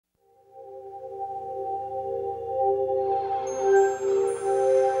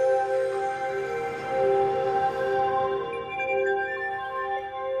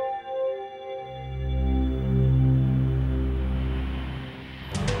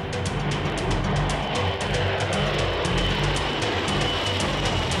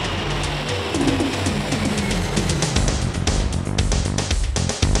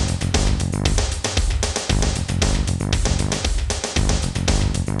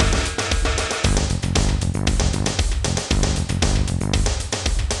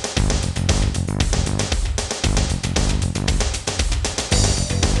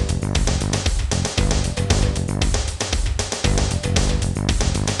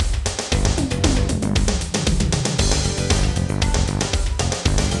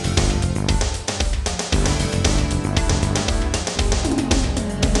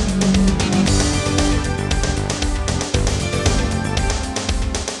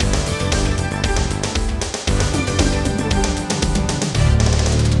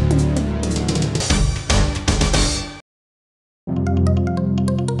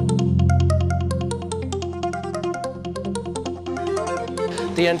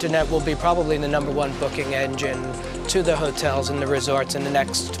the internet will be probably the #1 booking engine to the hotels and the resorts in the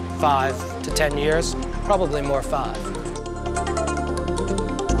next 5 to 10 years, probably more 5.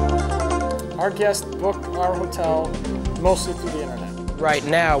 Our guests book our hotel mostly through the internet. Right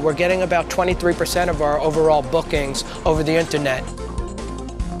now, we're getting about 23% of our overall bookings over the internet.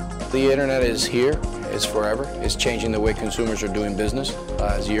 The internet is here, it's forever. It's changing the way consumers are doing business.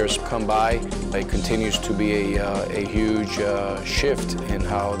 As years come by, it continues to be a huge shift in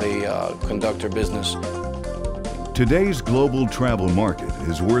how they conduct their business. Today's global travel market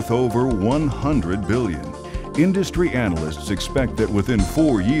is worth over $100 billion. Industry analysts expect that within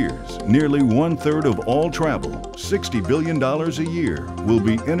 4 years, nearly 1/3 of all travel, $60 billion a year, will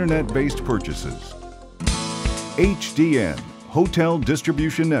be internet-based purchases. HDN, Hotel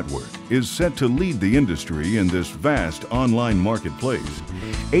Distribution Network, is set to lead the industry in this vast online marketplace.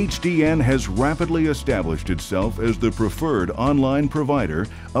 HDN has rapidly established itself as the preferred online provider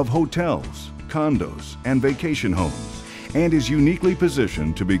of hotels, condos, and vacation homes, and is uniquely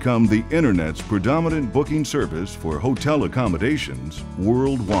positioned to become the Internet's predominant booking service for hotel accommodations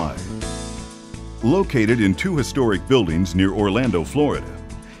worldwide. Located in 2 historic buildings near Orlando, Florida,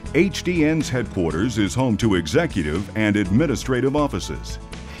 HDN's headquarters is home to executive and administrative offices,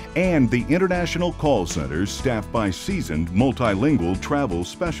 and the international call centers staffed by seasoned multilingual travel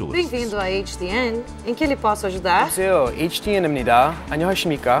specialists. Bem-vindo a HDN. Em que lhe posso ajudar? 안녕하세요. HDN입니다.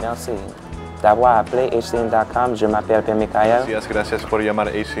 안녕하십니까? Merci. D'avoir appelé HDN.com, je m'appelle Pierre Michael. Gracias por llamar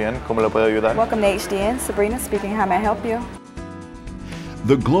a HDN. ¿Cómo le puedo ayudar? Welcome to HDN. Sabrina speaking. How may I help you?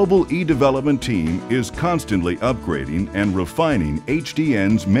 The global e-development team is constantly upgrading and refining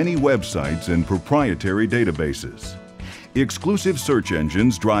HDN's many websites and proprietary databases. Exclusive search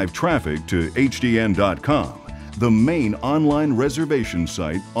engines drive traffic to HDN.com, the main online reservation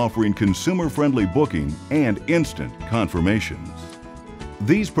site offering consumer-friendly booking and instant confirmations.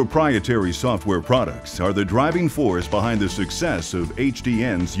 These proprietary software products are the driving force behind the success of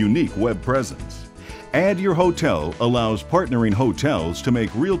HDN's unique web presence. Add Your Hotel allows partnering hotels to make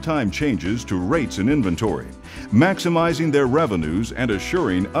real-time changes to rates and inventory, maximizing their revenues and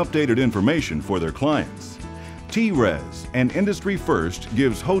assuring updated information for their clients. T-Res, an industry first,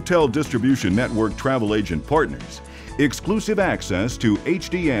 gives Hotel Distribution Network travel agent partners exclusive access to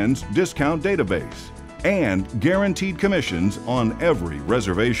HDN's discount database and guaranteed commissions on every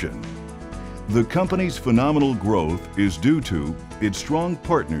reservation. The company's phenomenal growth is due to its strong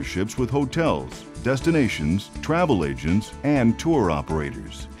partnerships with hotels, destinations, travel agents, and tour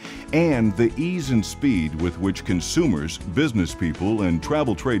operators, and the ease and speed with which consumers, business people, and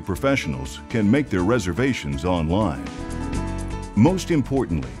travel trade professionals can make their reservations online. Most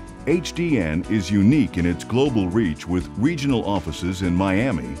importantly, HDN is unique in its global reach with regional offices in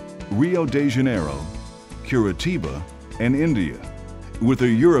Miami, Rio de Janeiro, Curitiba, and India, with a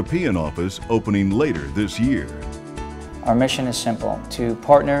European office opening later this year. Our mission is simple: to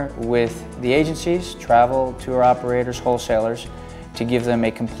partner with the agencies, travel, tour operators, wholesalers, to give them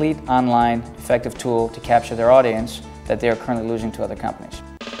a complete online effective tool to capture their audience that they are currently losing to other companies.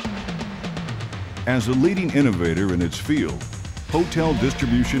 As a leading innovator in its field, Hotel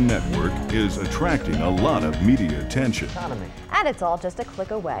Distribution Network is attracting a lot of media attention. And it's all just a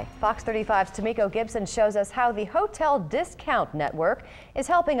click away. Fox 35's Tamiko Gibson shows us how the Hotel Discount Network is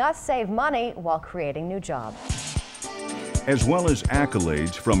helping us save money while creating new jobs. As well as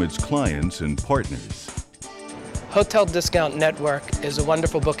accolades from its clients and partners. Hotel Discount Network is a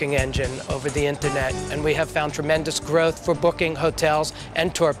wonderful booking engine over the internet, and we have found tremendous growth for booking hotels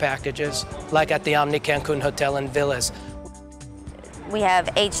and tour packages, like at the Omni Cancun Hotel and Villas. We have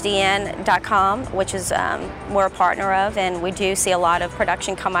HDN.com, which is we're a partner of, and we do see a lot of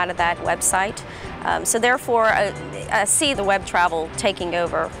production come out of that website. So therefore, I see the web travel taking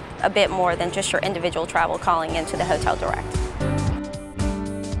over a bit more than just your individual travel calling into the hotel direct.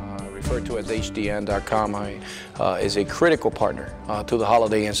 Referred to as HDN.com is a critical partner to the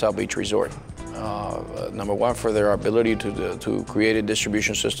Holiday Inn South Beach Resort. Number one, for their ability to create a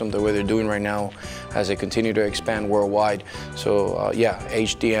distribution system the way they're doing right now as they continue to expand worldwide. So yeah,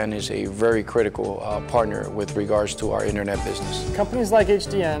 HDN is a very critical partner with regards to our internet business. Companies like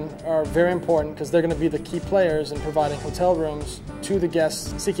HDN are very important because they're going to be the key players in providing hotel rooms to the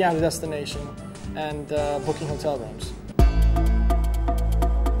guests seeking out a destination and booking hotel rooms.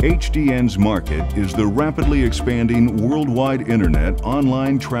 HDN's market is the rapidly expanding worldwide internet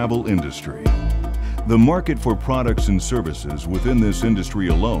online travel industry. The market for products and services within this industry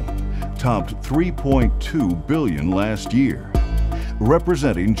alone topped $3.2 billion last year,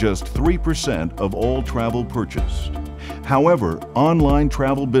 representing just 3% of all travel purchased. However, online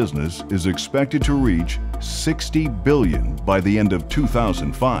travel business is expected to reach $60 billion by the end of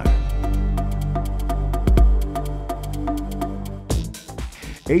 2005.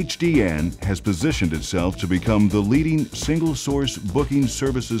 HDN has positioned itself to become the leading single-source booking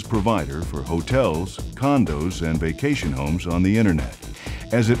services provider for hotels, condos, and vacation homes on the Internet,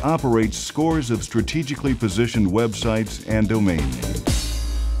 as it operates scores of strategically positioned websites and domain names.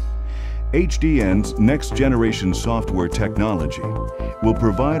 HDN's next-generation software technology will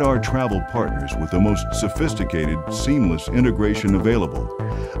provide our travel partners with the most sophisticated, seamless integration available,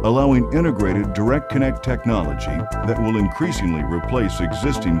 allowing integrated direct connect technology that will increasingly replace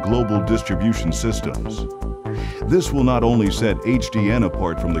existing global distribution systems. This will not only set HDN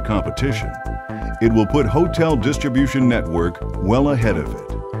apart from the competition, it will put Hotel Distribution Network well ahead of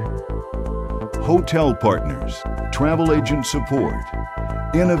it. Hotel partners, travel agent support,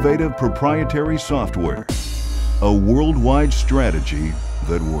 innovative proprietary software, a worldwide strategy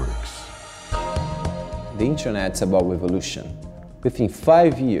that works. The Internet's about revolution. Within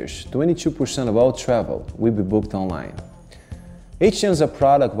 5 years, 22% of all travel will be booked online. HDN is a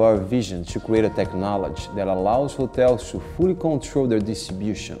product of our vision to create a technology that allows hotels to fully control their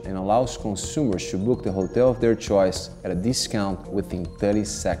distribution and allows consumers to book the hotel of their choice at a discount within 30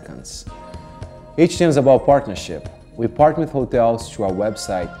 seconds. HDN is about partnership. We partner with hotels through our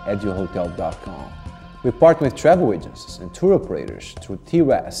website, edyourhotel.com. We partner with travel agencies and tour operators through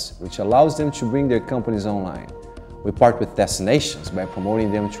TRAS, which allows them to bring their companies online. We partner with destinations by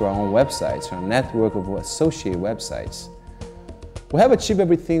promoting them through our own websites and a network of associated websites. We have achieved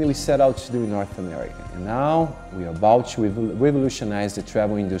everything that we set out to do in North America, and now we are about to revolutionize the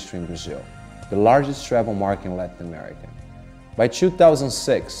travel industry in Brazil, the largest travel market in Latin America. By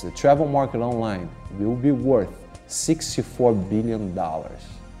 2006, the travel market online will be worth $64 billion.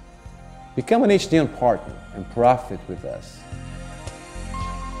 Become an HDN partner and profit with us.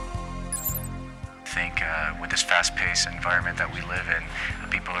 I think with this fast-paced environment that we live in,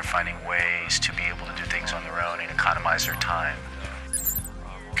 people are finding ways to be able to do things on their own and economize their time.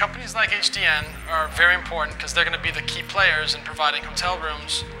 Companies like HDN are very important because they're going to be the key players in providing hotel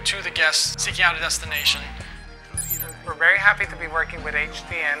rooms to the guests seeking out a destination. We're very happy to be working with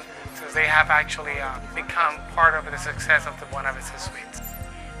HDN since they have actually become part of the success of the Buena Vista Suites.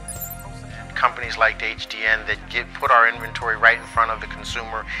 Companies like HDN that put our inventory right in front of the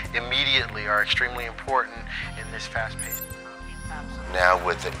consumer immediately are extremely important in this fast-paced. Now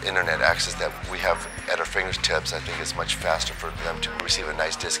with the internet access that we have at our fingertips, I think it's much faster for them to receive a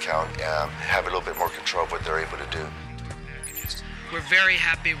nice discount and have a little bit more control of what they're able to do. We're very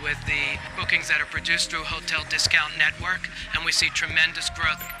happy with the bookings that are produced through Hotel Discount Network, and we see tremendous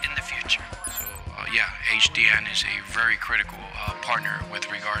growth in the future. Yeah, HDN is a very critical partner with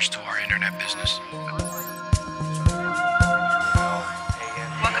regards to our internet business. Welcome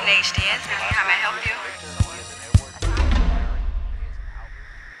to HDN. How may I help you?